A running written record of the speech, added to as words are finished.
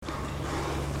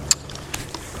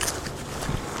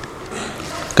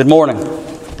Good morning.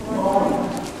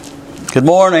 Good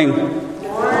morning.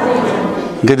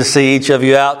 Good to see each of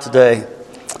you out today.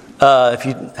 If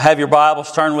you have your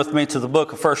Bibles, turn with me to the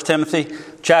book of 1 Timothy,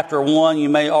 chapter 1. You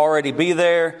may already be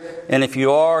there, and if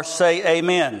you are, say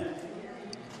amen.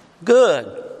 Good.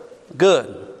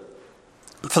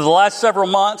 For the last several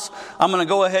months, I'm going to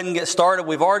go ahead and get started.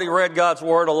 We've already read God's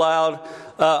Word aloud.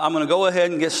 I'm going to go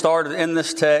ahead and get started in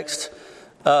this text.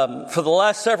 For the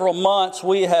last several months,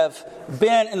 we have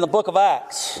been in the book of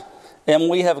Acts. And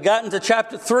we have gotten to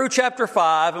chapter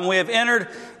 5, and we have entered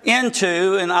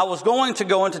into, and I was going to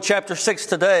go into chapter 6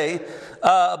 today,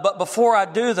 but before I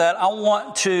do that, I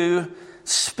want to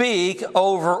speak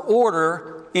over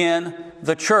order in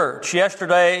the church.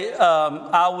 Yesterday,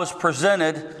 I was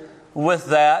presented with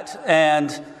that,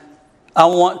 and I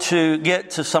want to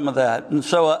get to some of that. And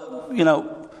so,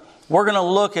 we're going to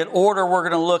look at order, we're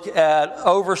going to look at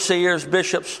overseers,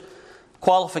 bishops,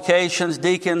 qualifications,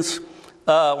 deacons.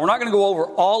 We're not going to go over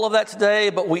all of that today,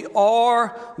 but we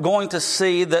are going to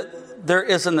see that there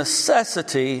is a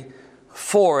necessity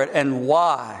for it and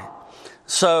why.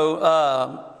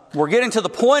 So we're getting to the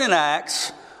point in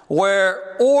Acts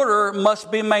where order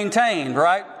must be maintained,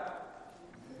 right?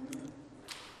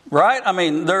 Right? I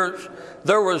mean, there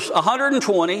was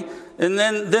 120, and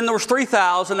then there was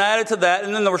 3,000 added to that,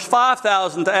 and then there was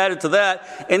 5,000 added to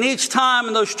that. And each time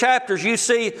in those chapters, you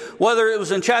see, whether it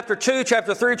was in chapter 2,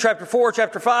 chapter 3, chapter 4,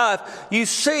 chapter 5, you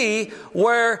see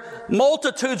where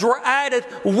multitudes were added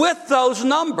with those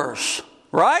numbers,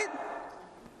 right?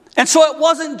 And so it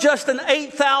wasn't just an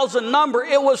 8,000 number,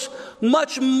 it was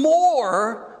much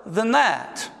more than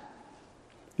that.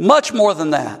 Much more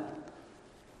than that.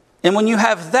 And when you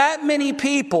have that many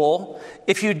people,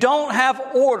 if you don't have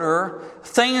order,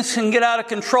 things can get out of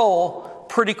control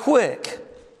pretty quick.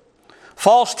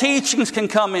 False teachings can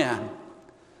come in.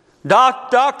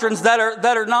 Doctrines that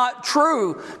are not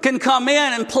true can come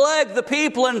in and plague the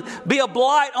people and be a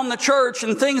blight on the church,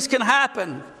 and things can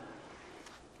happen.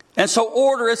 And so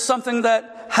order is something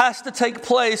that has to take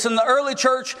place. In the early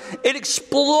church, it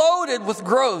exploded with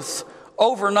growth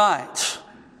overnight.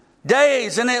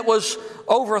 Days, and it was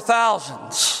over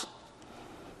thousands.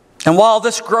 And while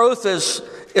this growth is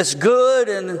good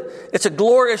and it's a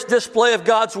glorious display of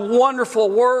God's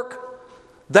wonderful work,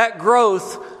 that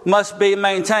growth must be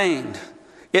maintained.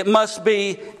 It must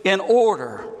be in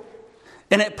order.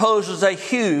 And it poses a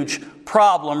huge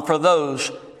problem for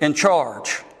those in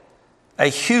charge. A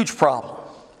huge problem.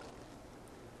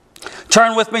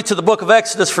 Turn with me to the book of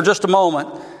Exodus for just a moment.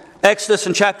 Exodus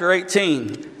in chapter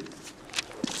 18.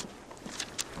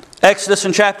 Exodus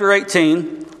in chapter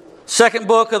 18, second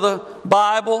book of the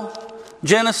Bible,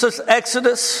 Genesis,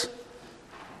 Exodus.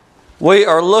 We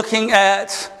are looking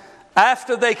at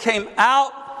after they came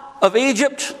out of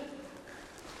Egypt.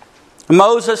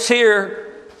 Moses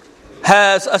here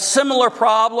has a similar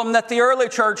problem that the early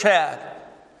church had.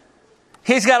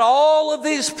 He's got all of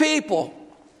these people,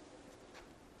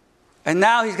 and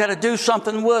now he's got to do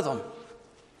something with them.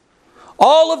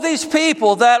 All of these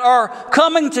people that are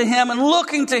coming to him and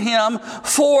looking to him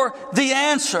for the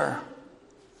answer.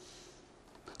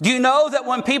 Do you know that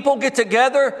when people get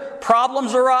together,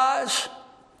 problems arise?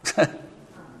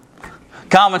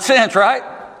 Common sense, right?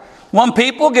 When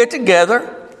people get together,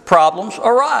 problems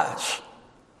arise.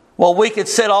 Well, we could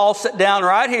sit down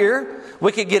right here.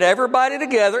 We could get everybody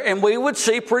together, and we would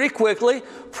see pretty quickly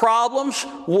problems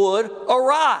would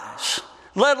arise.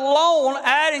 Let alone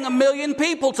adding 1 million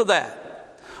people to that.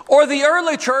 Or the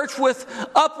early church with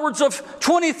upwards of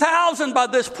 20,000 by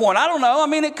this point. I don't know. I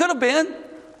mean, it could have been.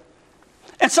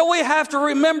 And so we have to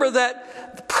remember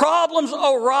that problems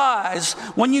arise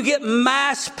when you get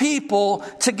mass people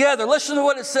together. Listen to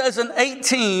what it says in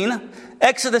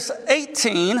Exodus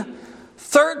 18,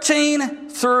 13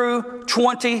 through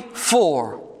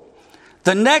 24.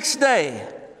 The next day,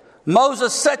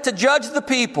 Moses set to judge the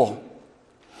people.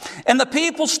 And the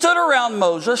people stood around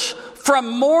Moses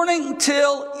from morning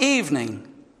till evening.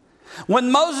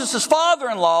 When Moses'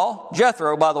 father-in-law,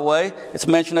 Jethro, by the way, it's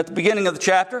mentioned at the beginning of the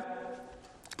chapter,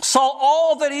 saw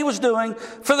all that he was doing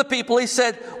for the people, he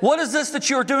said, "What is this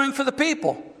that you are doing for the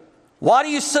people? Why do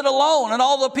you sit alone and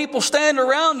all the people stand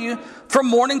around you from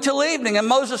morning till evening?" And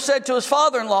Moses said to his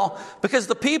father-in-law, "Because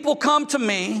the people come to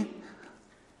me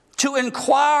to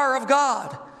inquire of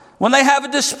God. When they have a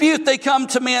dispute, they come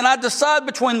to me, and I decide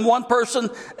between one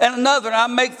person and another, and I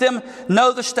make them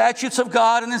know the statutes of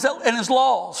God and his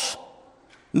laws."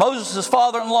 Moses'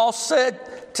 father-in-law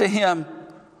said to him,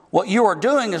 "What you are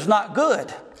doing is not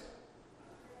good."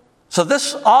 So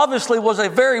this obviously was a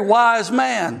very wise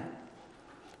man.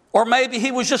 Or maybe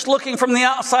he was just looking from the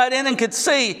outside in and could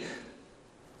see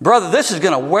Brother, this is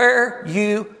going to wear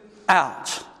you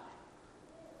out.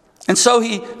 And so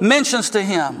he mentions to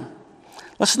him,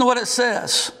 listen to what it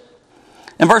says.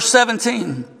 In verse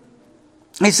 17,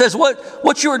 he says,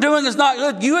 what you are doing is not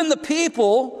good. You and the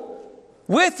people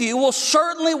with you will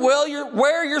certainly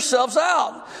wear yourselves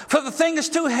out, for the thing is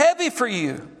too heavy for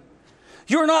you.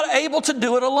 You are not able to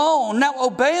do it alone. Now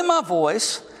obey my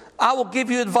voice. I will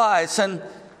give you advice, and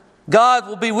God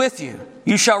will be with you.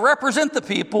 You shall represent the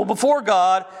people before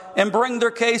God and bring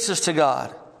their cases to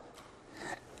God.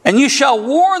 And you shall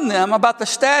warn them about the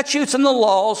statutes and the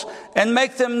laws and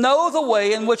make them know the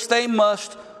way in which they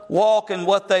must walk and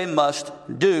what they must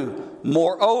do.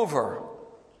 Moreover,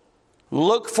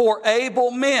 look for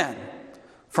able men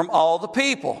from all the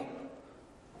people,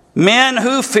 men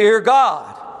who fear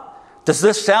God. Does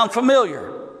this sound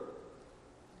familiar?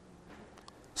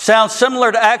 Sounds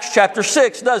similar to Acts chapter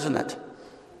 6, doesn't it?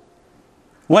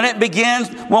 When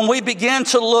we begin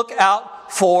to look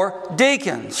out for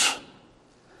deacons.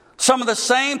 Some of the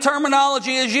same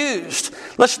terminology is used.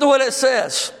 Listen to what it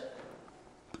says.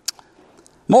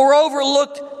 Moreover,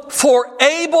 look for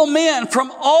able men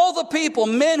from all the people,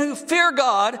 men who fear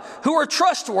God, who are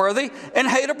trustworthy and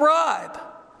hate a bribe.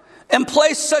 And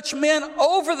place such men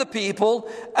over the people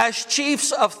as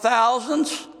chiefs of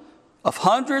thousands, of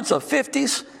hundreds, of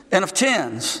fifties, and of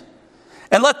tens.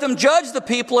 And let them judge the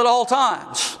people at all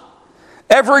times.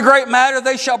 Every great matter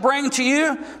they shall bring to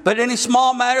you, but any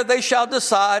small matter they shall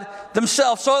decide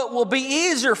themselves. So it will be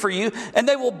easier for you, and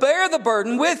they will bear the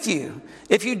burden with you.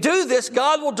 If you do this,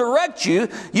 God will direct you.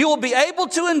 You will be able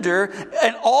to endure,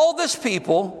 and all this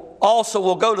people also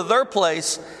will go to their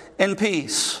place in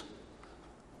peace.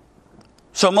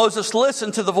 So Moses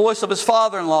listened to the voice of his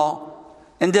father-in-law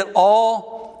and did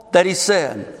all that he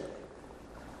said.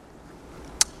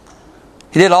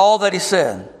 He did all that he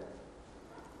said.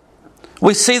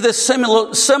 We see this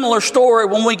similar story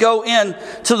when we go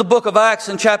into the book of Acts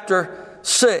in chapter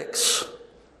 6.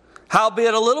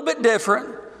 Howbeit a little bit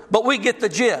different, but we get the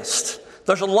gist.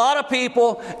 There's a lot of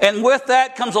people, and with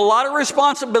that comes a lot of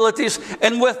responsibilities,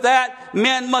 and with that,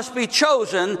 men must be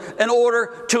chosen in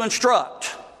order to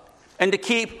instruct and to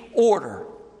keep order.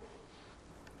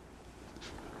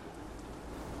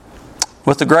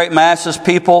 With the great masses,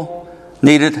 people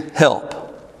needed help.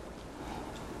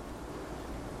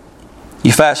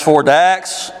 You fast forward to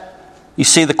Acts, you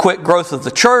see the quick growth of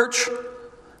the church.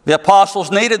 The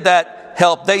apostles needed that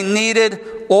help. They needed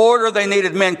order. They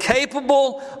needed men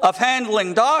capable of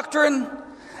handling doctrine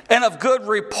and of good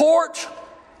report,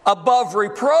 above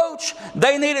reproach.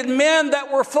 They needed men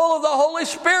that were full of the Holy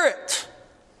Spirit.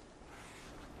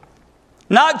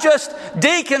 Not just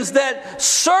deacons that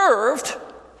served,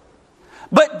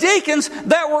 but deacons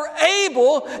that were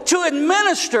able to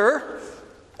administer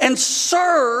and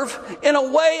serve in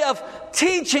a way of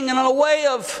teaching and in a way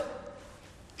of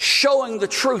showing the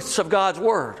truths of God's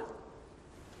Word.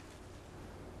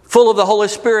 Full of the Holy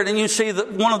Spirit. And you see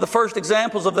that one of the first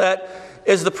examples of that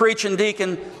is the preaching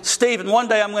deacon Stephen. One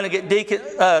day I'm going to get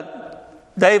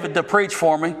David to preach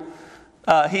for me.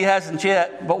 He hasn't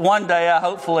yet, but one day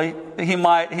hopefully he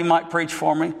might preach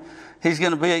for me. He's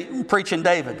going to be preaching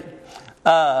David,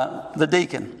 the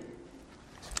deacon.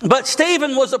 But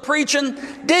Stephen was a preaching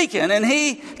deacon, and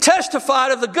he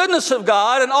testified of the goodness of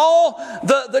God and all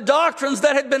the doctrines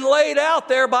that had been laid out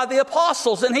there by the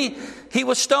apostles. And he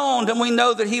was stoned, and we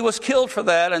know that he was killed for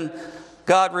that, and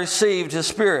God received his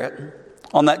spirit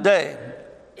on that day.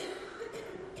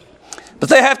 But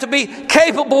they have to be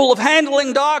capable of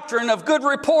handling doctrine, of good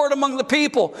report among the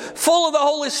people, full of the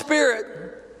Holy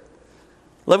Spirit,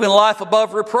 living a life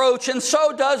above reproach, and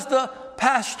so does the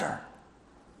pastor.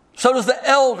 So does the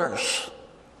elders.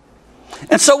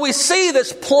 And so we see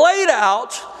this played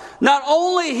out not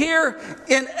only here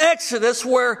in Exodus,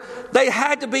 where they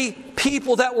had to be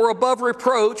people that were above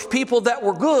reproach, people that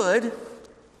were good,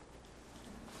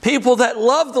 people that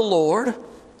loved the Lord,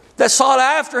 that sought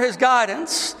after his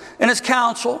guidance and his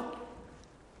counsel.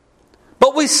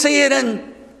 But we see it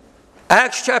in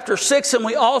Acts chapter 6, and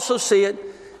we also see it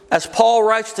as Paul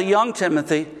writes to young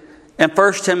Timothy in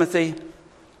 1 Timothy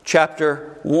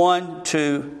chapter 1,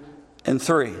 2, and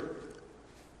 3.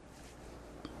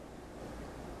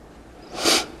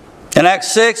 In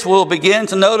Acts 6, we'll begin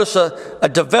to notice a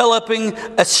developing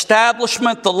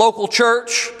establishment. The local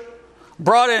church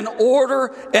brought in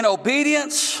order and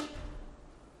obedience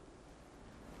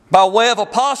by way of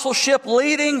apostleship,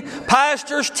 leading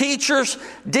pastors, teachers,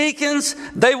 deacons.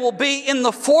 They will be in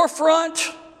the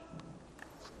forefront.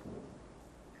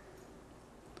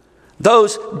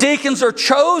 Those deacons are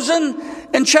chosen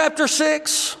in chapter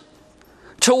 6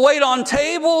 to wait on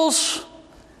tables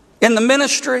in the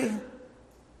ministry.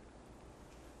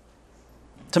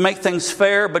 to make things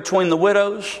fair between the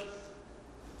widows,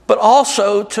 but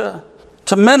also to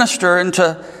minister and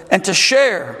to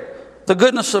share the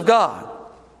goodness of God.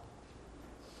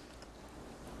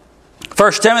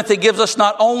 1 Timothy gives us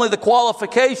not only the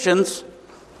qualifications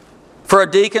for a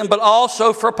deacon, but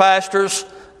also for pastors,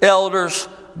 elders,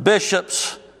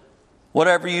 bishops,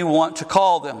 whatever you want to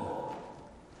call them.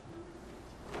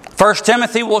 1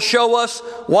 Timothy will show us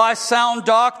why sound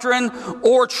doctrine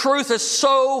or truth is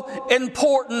so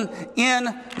important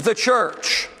in the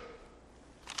church.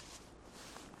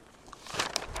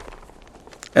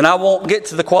 And I won't get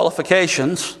to the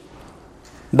qualifications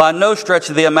by no stretch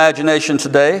of the imagination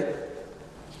today,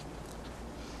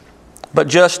 but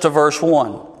just to verse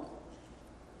 1.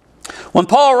 When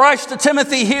Paul writes to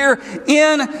Timothy here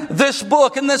in this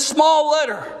book, in this small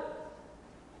letter,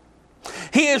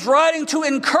 he is writing to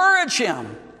encourage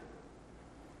him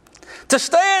to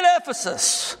stay at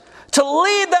Ephesus, to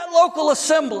lead that local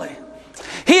assembly.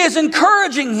 He is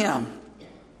encouraging him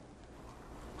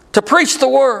to preach the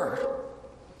word.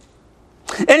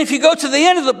 And if you go to the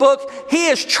end of the book, he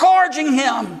is charging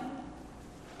him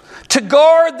to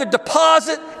guard the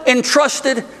deposit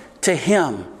entrusted to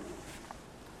him.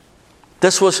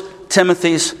 This was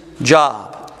Timothy's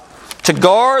job, to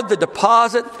guard the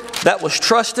deposit that was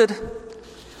trusted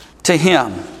to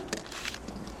him.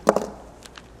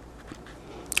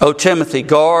 O Timothy,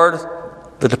 guard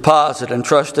the deposit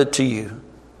entrusted to you.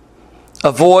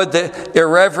 Avoid the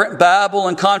irreverent babble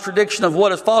and contradiction of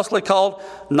what is falsely called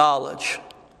knowledge.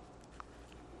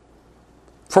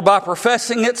 For by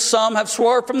professing it, some have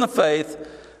swerved from the faith.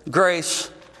 Grace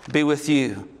be with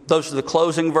you. Those are the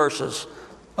closing verses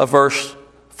of 1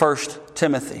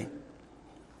 Timothy.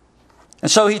 And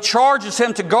so he charges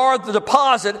him to guard the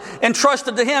deposit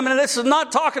entrusted to him. And this is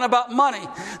not talking about money.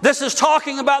 This is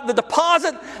talking about the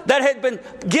deposit that had been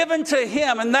given to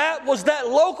him. And that was that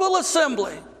local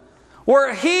assembly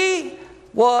where he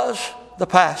was the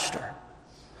pastor,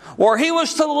 where he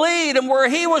was to lead and where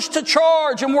he was to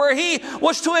charge and where he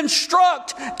was to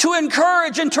instruct, to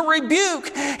encourage and to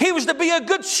rebuke. He was to be a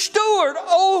good steward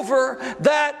over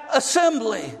that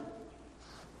assembly.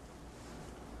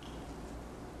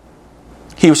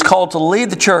 He was called to lead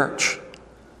the church,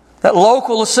 that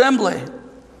local assembly.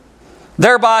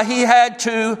 Thereby he had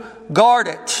to guard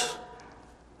it.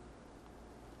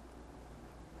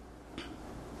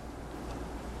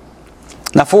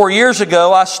 Now 4 years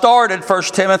ago I started 1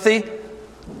 Timothy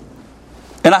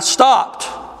and I stopped.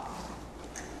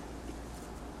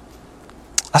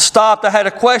 I had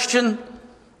a question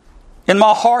in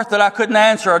my heart that I couldn't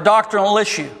answer, a doctrinal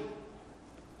issue.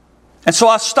 And so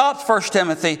I stopped 1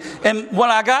 Timothy. And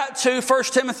when I got to 1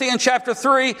 Timothy in chapter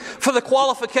 3 for the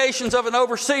qualifications of an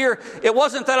overseer, it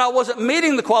wasn't that I wasn't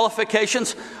meeting the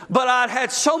qualifications, but I'd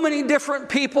had so many different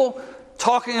people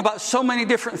talking about so many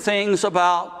different things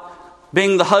about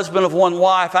being the husband of one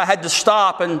wife. I had to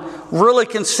stop and really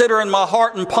consider in my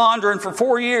heart and pondering for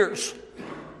 4 years.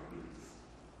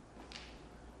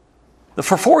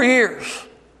 For 4 years,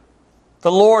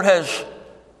 the Lord has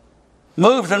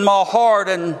moved in my heart,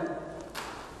 and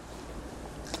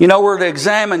we're to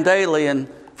examine daily, and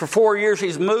for 4 years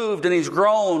He's moved and He's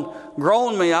grown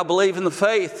me, I believe, in the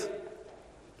faith.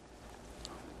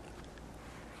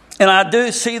 And I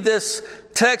do see this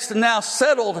text now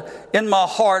settled in my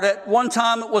heart. At one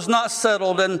time it was not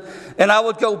settled, and I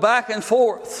would go back and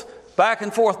forth,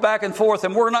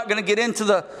 and we're not going to get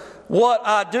into what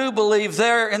I do believe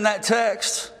there in that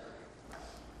text.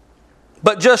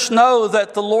 But just know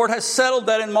that the Lord has settled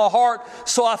that in my heart,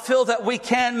 so I feel that we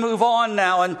can move on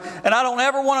now. And I don't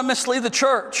ever want to mislead the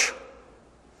church.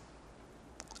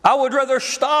 I would rather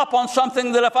stop on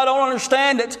something that if I don't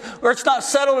understand it or it's not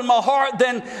settled in my heart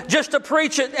than just to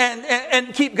preach it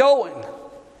and keep going.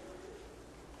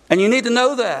 And you need to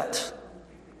know that.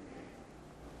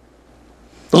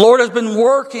 The Lord has been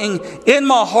working in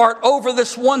my heart over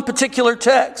this one particular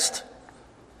text.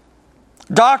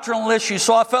 Doctrinal issue,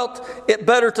 so I felt it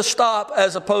better to stop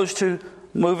as opposed to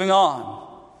moving on.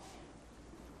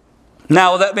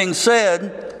 Now, with that being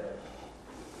said,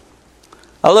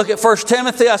 I look at 1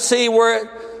 Timothy, I see where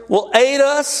it will aid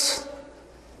us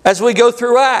as we go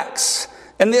through Acts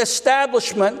and the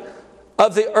establishment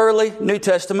of the early New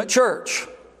Testament church.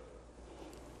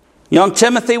 Young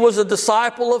Timothy was a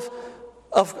disciple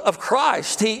of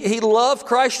Christ. He loved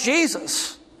Christ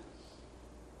Jesus.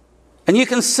 And you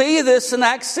can see this in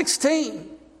Acts 16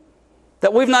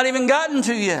 that we've not even gotten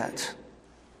to yet.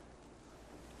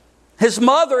 His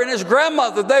mother and his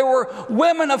grandmother, they were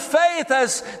women of faith,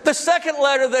 as the second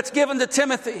letter that's given to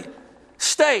Timothy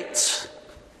states.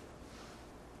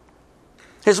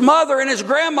 His mother and his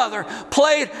grandmother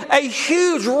played a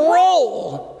huge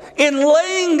role in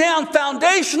laying down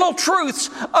foundational truths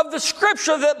of the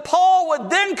Scripture that Paul would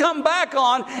then come back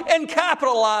on and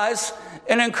capitalize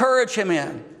and encourage him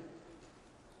in.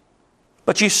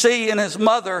 But you see in his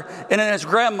mother and in his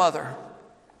grandmother,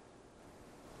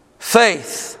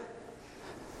 faith.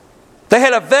 They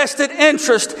had a vested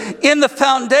interest in the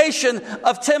foundation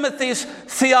of Timothy's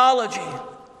theology.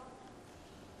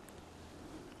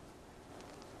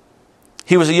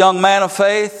 He was a young man of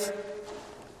faith.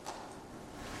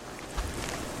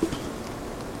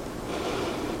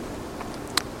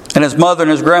 And his mother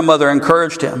and his grandmother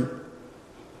encouraged him.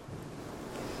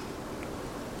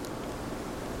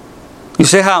 You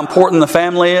see how important the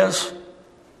family is?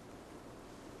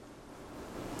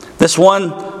 This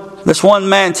one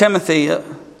man, Timothy,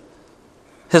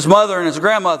 his mother and his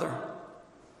grandmother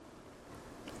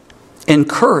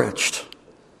encouraged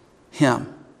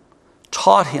him,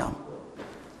 taught him,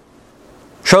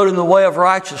 showed him the way of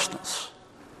righteousness,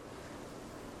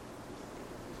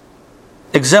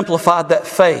 exemplified that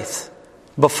faith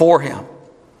before him.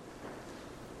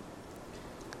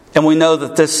 And we know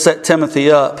that this set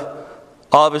Timothy up,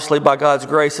 obviously by God's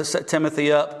grace, it set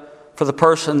Timothy up for the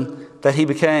person that he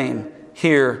became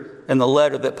here in the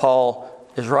letter that Paul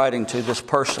is writing to this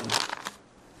person.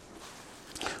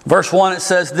 Verse 1, it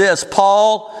says this: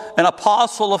 Paul, an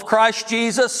apostle of Christ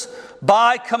Jesus,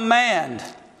 by command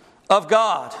of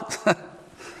God.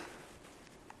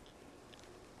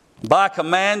 By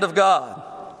command of God.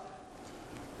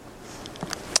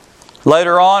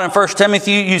 Later on in 1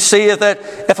 Timothy, you see that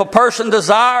if a person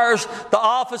desires the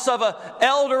office of an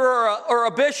elder or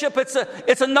a bishop, it's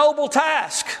a noble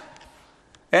task.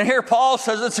 And here Paul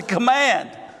says it's a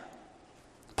command.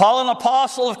 Paul, an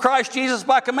apostle of Christ Jesus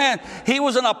by command. He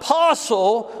was an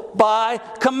apostle by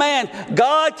command.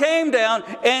 God came down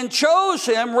and chose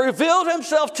him, revealed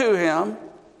himself to him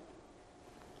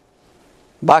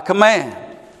by command.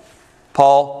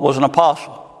 Paul was an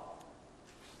apostle.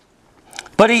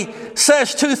 But he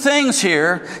says two things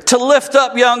here to lift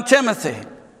up young Timothy.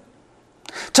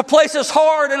 To place his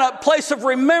heart in a place of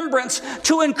remembrance,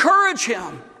 to encourage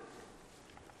him.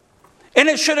 And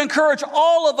it should encourage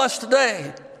all of us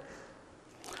today.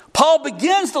 Paul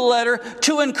begins the letter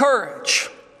to encourage.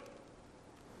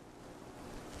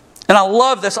 And I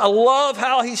love this. I love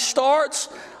how he starts.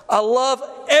 I love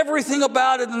everything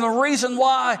about it. And the reason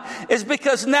why is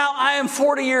because now I am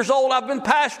 40 years old. I've been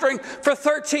pastoring for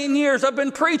 13 years. I've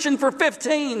been preaching for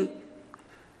 15.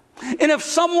 And if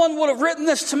someone would have written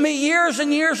this to me years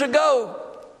and years ago,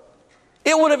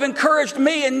 it would have encouraged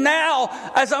me. And now,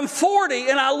 as I'm 40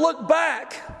 and I look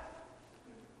back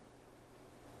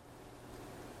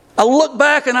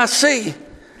and I see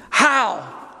how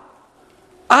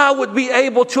I would be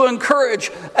able to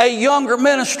encourage a younger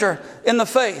minister in the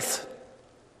faith.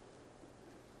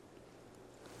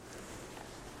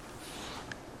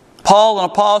 Paul, an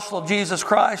apostle of Jesus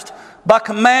Christ, by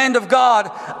command of God,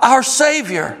 our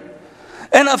Savior,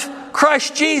 and of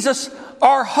Christ Jesus,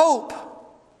 our hope.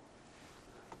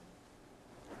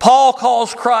 Paul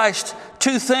calls Christ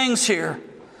two things here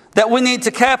that we need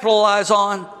to capitalize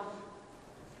on.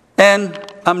 And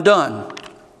I'm done.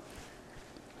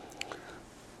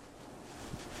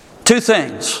 Two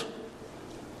things.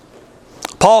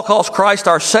 Paul calls Christ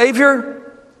our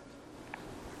Savior,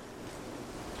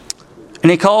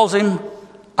 and he calls him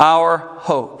our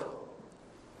hope.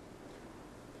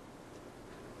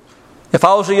 If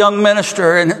I was a young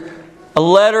minister and a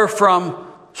letter from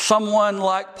someone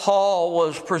like Paul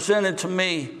was presented to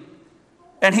me,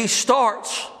 and he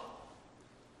starts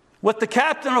with the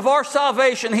captain of our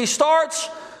salvation, he starts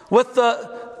with the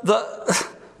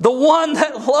one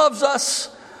that loves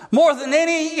us more than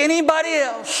anybody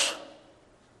else,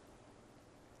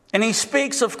 and he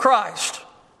speaks of Christ,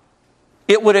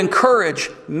 it would encourage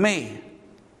me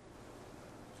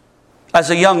as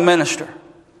a young minister.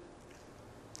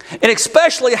 And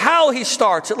especially how he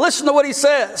starts it. Listen to what he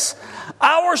says.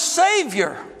 Our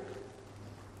Savior.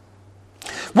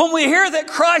 When we hear that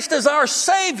Christ is our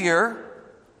Savior,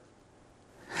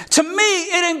 to me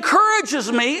it encourages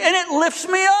me and it lifts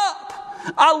me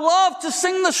up. I love to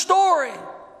sing the story.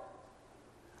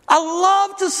 I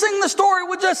love to sing the story.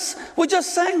 We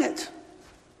just sang it.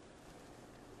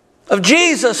 Of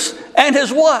Jesus and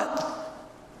his what?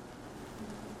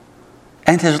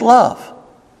 And his love.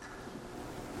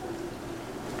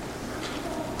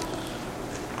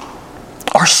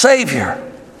 Our Savior.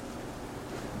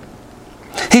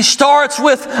 He starts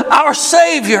with our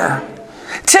Savior.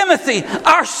 Timothy,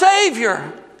 our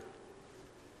Savior.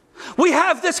 We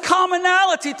have this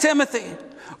commonality, Timothy.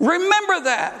 Remember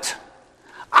that.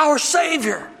 Our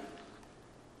Savior.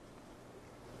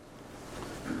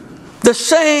 The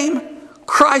same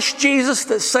Christ Jesus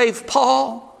that saved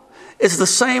Paul is the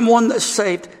same one that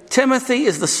saved Timothy,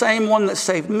 is the same one that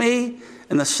saved me,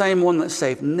 and the same one that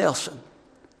saved Nelson.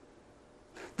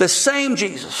 The same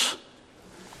Jesus.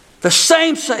 The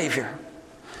same Savior.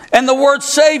 And the word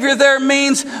Savior there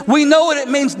means, we know what it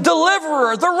means,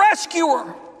 deliverer, the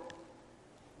rescuer.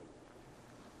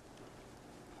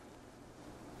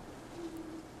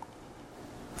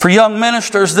 For young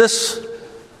ministers, this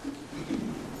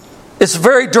is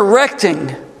very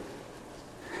directing.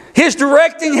 He's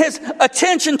directing his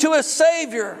attention to his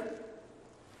Savior,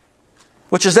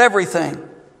 which is everything.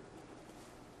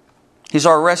 He's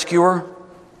our rescuer,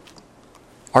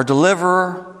 our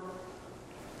deliverer.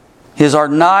 He's our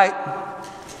knight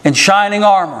in shining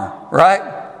armor,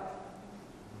 right?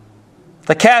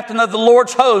 The captain of the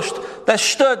Lord's host that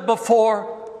stood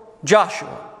before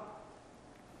Joshua.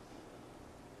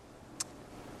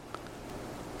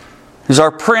 He's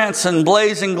our prince in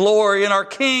blazing glory and our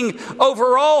king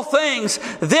over all things.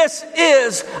 This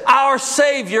is our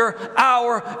Savior,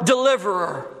 our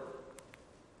deliverer.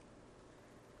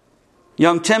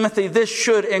 Young Timothy, this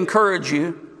should encourage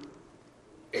you,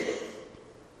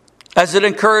 as it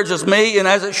encourages me and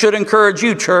as it should encourage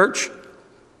you, church,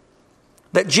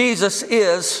 that Jesus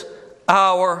is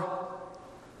our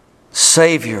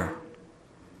Savior,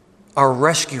 our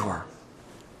rescuer,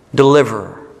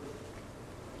 deliverer.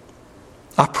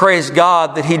 I praise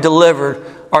God that He delivered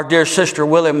our dear sister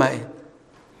Willie Mae.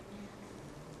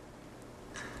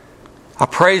 I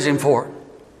praise Him for it,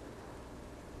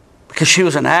 because she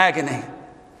was in agony.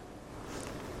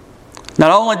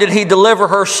 Not only did He deliver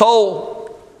her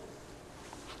soul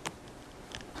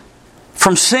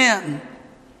from sin,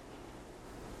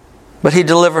 but He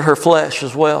delivered her flesh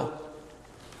as well.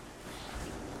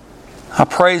 I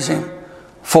praise Him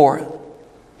for it.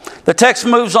 The text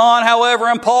moves on, however,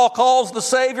 and Paul calls the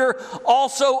Savior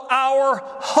also our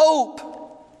hope.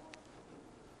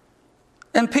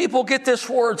 And people get this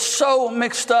word so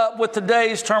mixed up with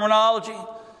today's terminology.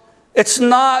 It's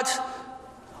not,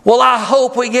 well, I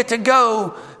hope we get to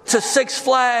go to Six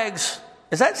Flags.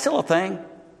 Is that still a thing?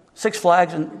 Six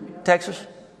Flags in Texas?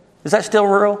 Is that still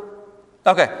real?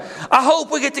 Okay. I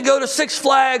hope we get to go to Six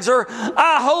Flags, or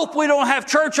I hope we don't have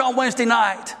church on Wednesday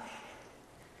night.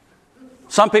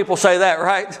 Some people say that,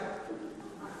 right?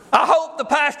 I hope the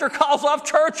pastor calls off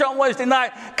church on Wednesday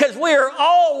night because we are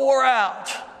all wore out.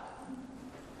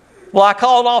 Well, I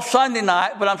called off Sunday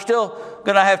night, but I'm still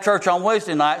going to have church on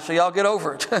Wednesday night, so y'all get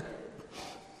over it.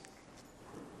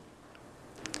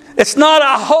 It's not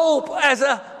a hope as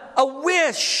a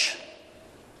wish.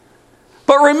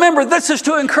 But remember, this is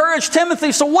to encourage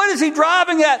Timothy. So what is he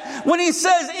driving at when he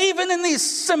says, even in these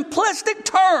simplistic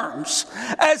terms,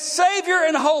 as Savior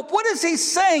and hope? What is he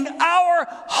saying? Our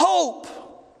hope.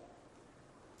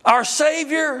 Our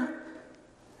Savior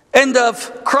and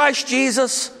of Christ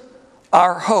Jesus,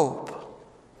 our hope.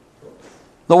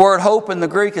 The word hope in the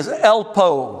Greek is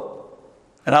elpo.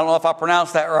 And I don't know if I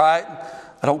pronounced that right.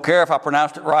 I don't care if I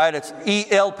pronounced it right. It's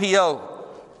E-L-P-O.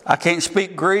 I can't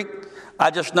speak Greek. I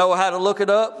just know how to look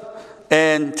it up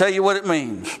and tell you what it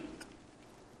means.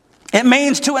 It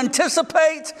means to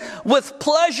anticipate with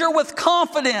pleasure, with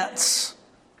confidence.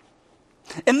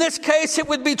 In this case, it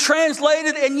would be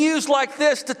translated and used like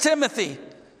this to Timothy,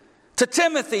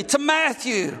 to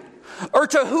Matthew, or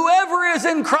to whoever is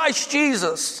in Christ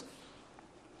Jesus.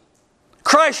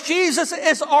 Christ Jesus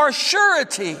is our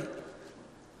surety,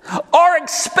 our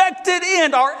expected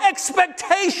end, our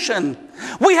expectation.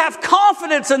 We have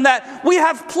confidence in that. We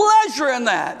have pleasure in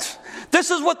that. This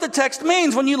is what the text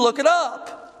means when you look it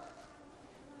up.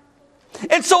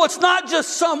 And so it's not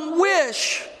just some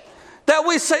wish that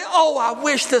we say, oh, I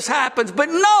wish this happens. But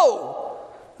no,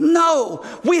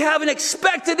 we have an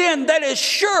expected end that is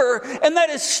sure and that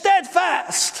is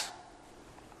steadfast.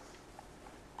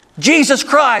 Jesus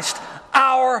Christ,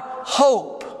 our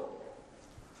hope.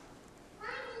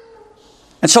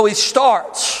 And so he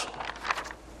starts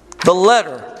the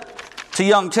letter to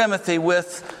young Timothy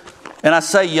with, and I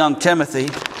say young Timothy,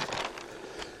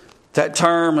 that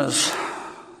term is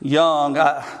young.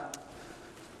 I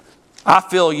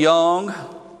feel young.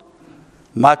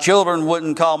 My children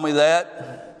wouldn't call me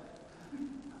that.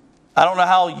 I don't know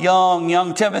how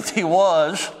young Timothy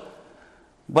was,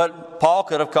 but Paul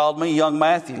could have called me young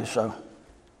Matthew, so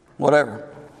whatever.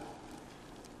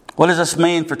 What does this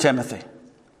mean for Timothy?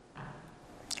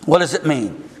 What does it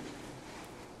mean?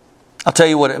 I'll tell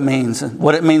you what it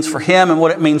means for him and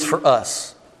what it means for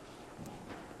us.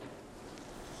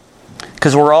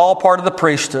 Because we're all part of the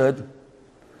priesthood.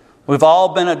 We've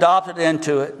all been adopted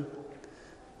into it.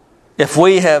 If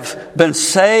we have been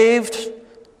saved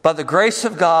by the grace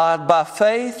of God, by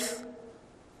faith,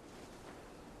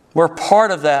 we're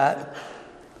part of that.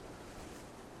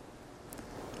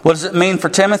 What does it mean for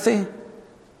Timothy?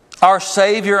 Our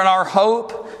Savior and our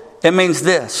hope, it means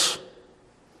this.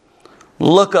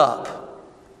 Look up.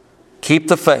 Keep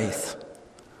the faith.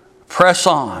 Press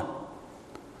on.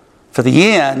 For the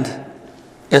end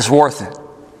is worth it.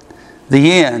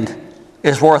 The end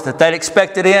is worth it. That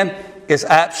expected end is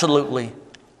absolutely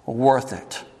worth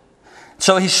it.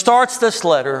 So he starts this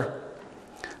letter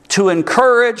to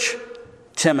encourage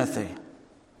Timothy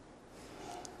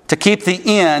to keep the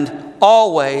end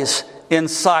always in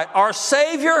sight. Our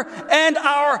Savior and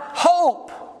our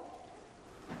hope.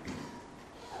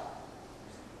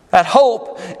 That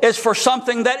hope is for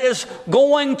something that is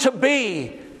going to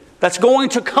be, that's going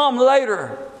to come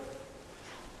later.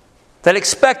 That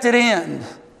expected end.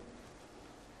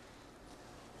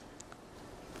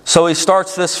 So he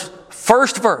starts this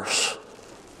first verse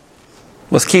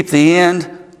with keep the end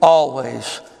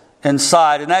always in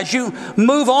sight. And as you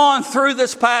move on through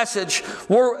this passage,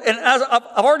 and as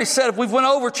I've already said, we've went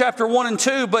over chapter 1 and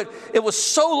 2, but it was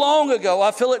so long ago,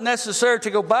 I feel it necessary to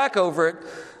go back over it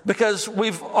because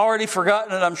we've already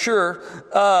forgotten it, I'm sure.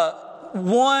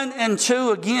 1 and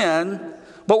 2 again.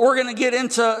 But we're going to get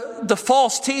into the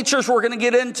false teachers. We're going to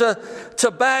get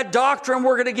into bad doctrine.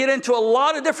 We're going to get into a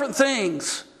lot of different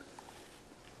things.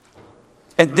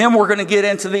 And then we're going to get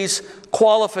into these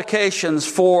qualifications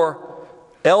for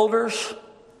elders,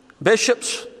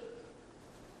 bishops,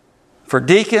 for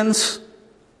deacons.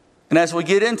 And as we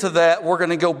get into that, we're going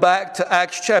to go back to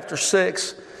Acts chapter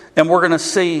 6, and we're going to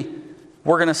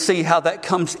see how that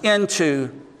comes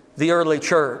into the early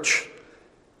church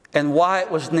and why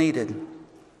it was needed,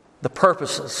 the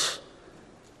purposes.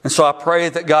 And so I pray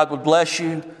that God would bless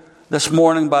you this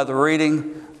morning by the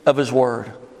reading of His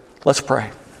Word. Let's pray.